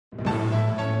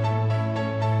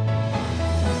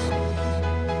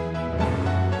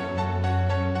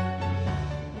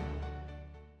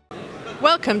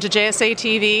Welcome to JSA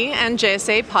TV and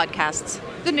JSA Podcasts,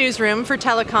 the newsroom for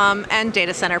telecom and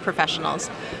data center professionals.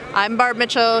 I'm Barb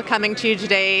Mitchell, coming to you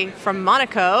today from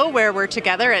Monaco, where we're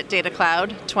together at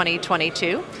Datacloud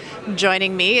 2022.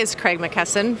 Joining me is Craig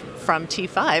McKesson from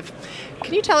T5.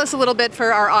 Can you tell us a little bit,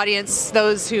 for our audience,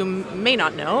 those who may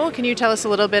not know, can you tell us a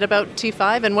little bit about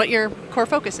T5 and what your core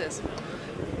focus is?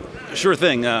 Sure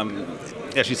thing.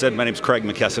 As you said, my name is Craig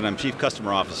McKesson. I'm Chief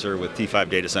Customer Officer with T5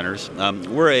 Data Centers.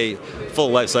 We're a full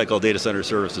lifecycle data center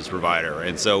services provider,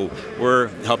 and so we're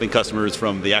helping customers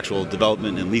from the actual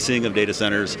development and leasing of data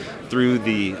centers through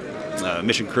the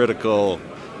mission critical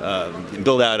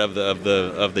build out of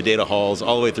the data halls,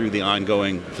 all the way through the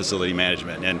ongoing facility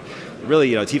management. And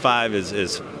really, T5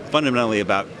 is fundamentally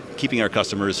about keeping our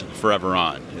customers forever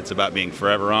on. It's about being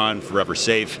forever on, forever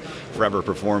safe, forever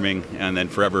performing, and then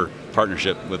forever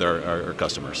partnership with our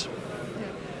customers.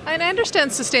 And I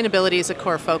understand sustainability is a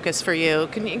core focus for you.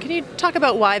 Can you talk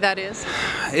about why that is?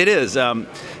 It is.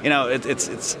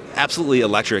 It's absolutely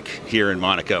electric here in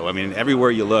Monaco. I mean, everywhere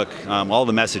you look, all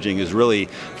the messaging is really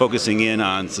focusing in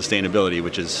on sustainability,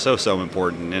 which is so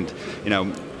important. And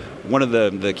one of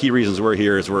the key reasons we're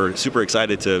here is we're super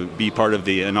excited to be part of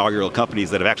the inaugural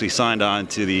companies that have actually signed on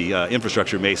to the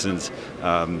Infrastructure Masons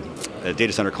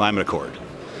Data Center Climate Accord.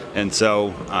 And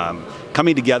so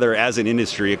coming together as an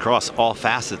industry across all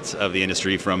facets of the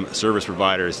industry, from service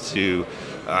providers to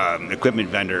equipment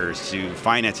vendors to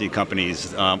financing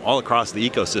companies, all across the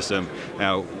ecosystem,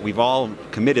 we've all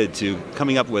committed to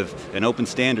coming up with an open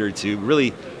standard to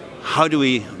really, how do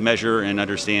we measure and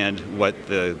understand what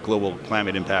the global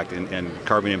climate impact and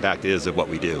carbon impact is of what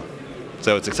we do?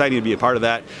 So it's exciting to be a part of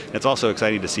that. It's also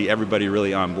exciting to see everybody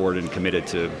really on board and committed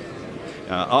to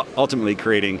ultimately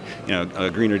creating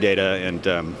a greener data and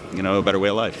a better way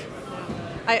of life.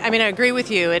 I mean, I agree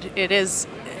with you. It is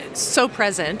so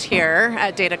present here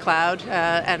at Datacloud,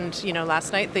 and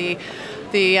last night the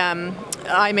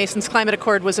iMasons Climate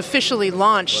Accord was officially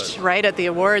launched right at the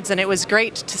awards, and it was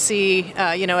great to see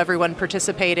everyone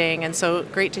participating, and so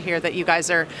great to hear that you guys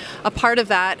are a part of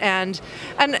that. And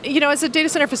as a data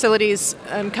center facilities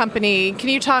company, can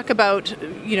you talk about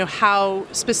how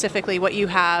specifically what you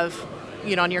have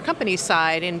on your company's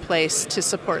side in place to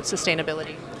support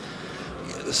sustainability?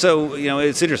 So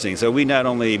it's interesting. So we not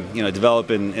only develop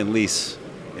and lease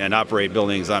and operate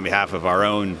buildings on behalf of our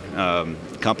own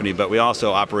company, but we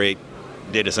also operate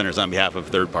data centers on behalf of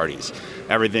third parties.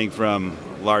 Everything from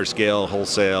large-scale,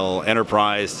 wholesale,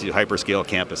 enterprise to hyperscale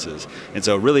campuses. And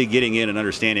so really getting in and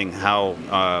understanding how,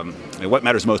 what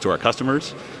matters most to our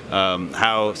customers,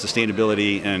 how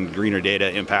sustainability and greener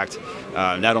data impact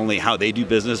not only how they do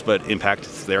business, but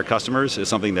impact their customers is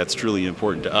something that's truly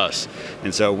important to us.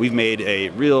 And so we've made a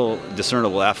real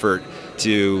discernible effort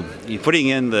to putting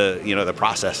in the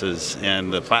processes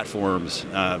and the platforms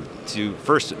to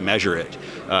first measure it.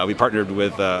 We partnered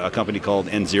with a company called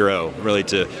N0 really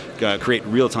to create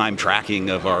real-time tracking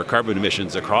of our carbon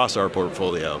emissions across our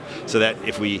portfolio, so that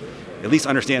if we at least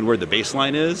understand where the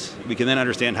baseline is, we can then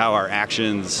understand how our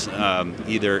actions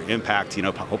either impact,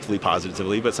 hopefully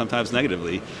positively, but sometimes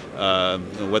negatively,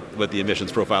 what the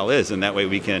emissions profile is, and that way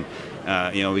we can,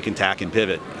 we can tack and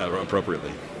pivot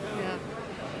appropriately.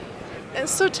 And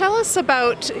so tell us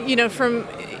about, from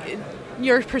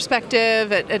your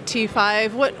perspective at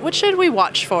T5, what should we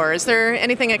watch for? Is there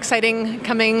anything exciting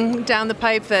coming down the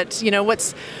pipe that,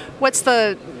 what's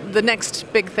the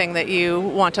next big thing that you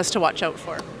want us to watch out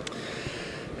for?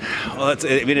 Well,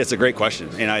 it's a great question,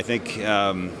 and I think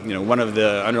one of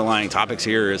the underlying topics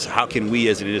here is how can we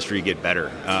as an industry get better?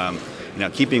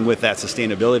 Keeping with that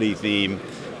sustainability theme,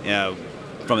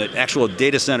 from an actual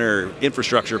data center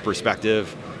infrastructure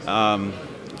perspective,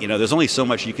 there's only so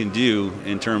much you can do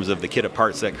in terms of the kit of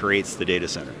parts that creates the data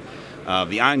center.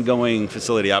 The ongoing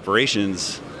facility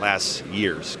operations last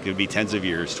years, could be tens of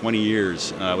years, 20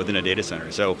 years within a data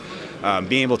center. So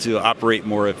being able to operate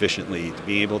more efficiently,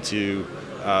 being able to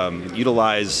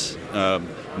utilize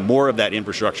more of that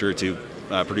infrastructure to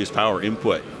produce power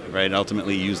input, right, and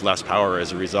ultimately use less power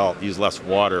as a result, use less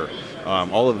water,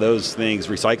 all of those things,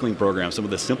 recycling programs, some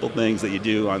of the simple things that you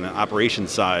do on the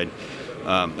operations side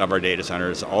of our data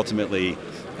centers ultimately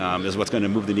is what's going to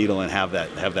move the needle and have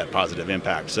that positive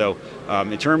impact. So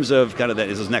in terms of kind of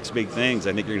those next big things,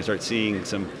 I think you're going to start seeing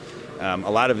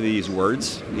a lot of these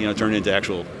words turn into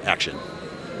actual action.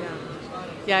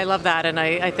 Yeah, I love that, and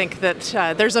I think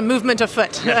that there's a movement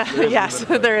afoot. Yes,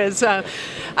 there is.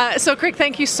 So, Craig,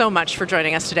 thank you so much for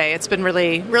joining us today. It's been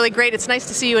really, really great. It's nice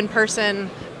to see you in person.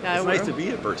 It's nice to be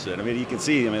in person. I mean, you can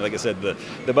see, like I said,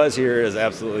 the buzz here is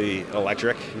absolutely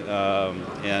electric,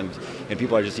 and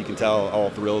people are just, you can tell, all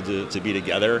thrilled to be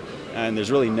together. and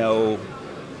there's really no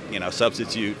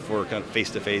substitute for kind of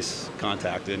face-to-face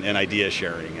contact and idea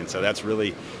sharing. And so that's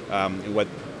really what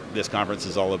this conference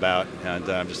is all about. And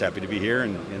I'm just happy to be here,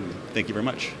 and thank you very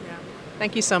much. Yeah.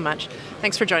 Thank you so much.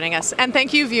 Thanks for joining us. And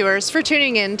thank you, viewers, for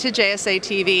tuning in to JSA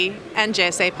TV and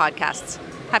JSA Podcasts.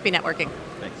 Happy networking.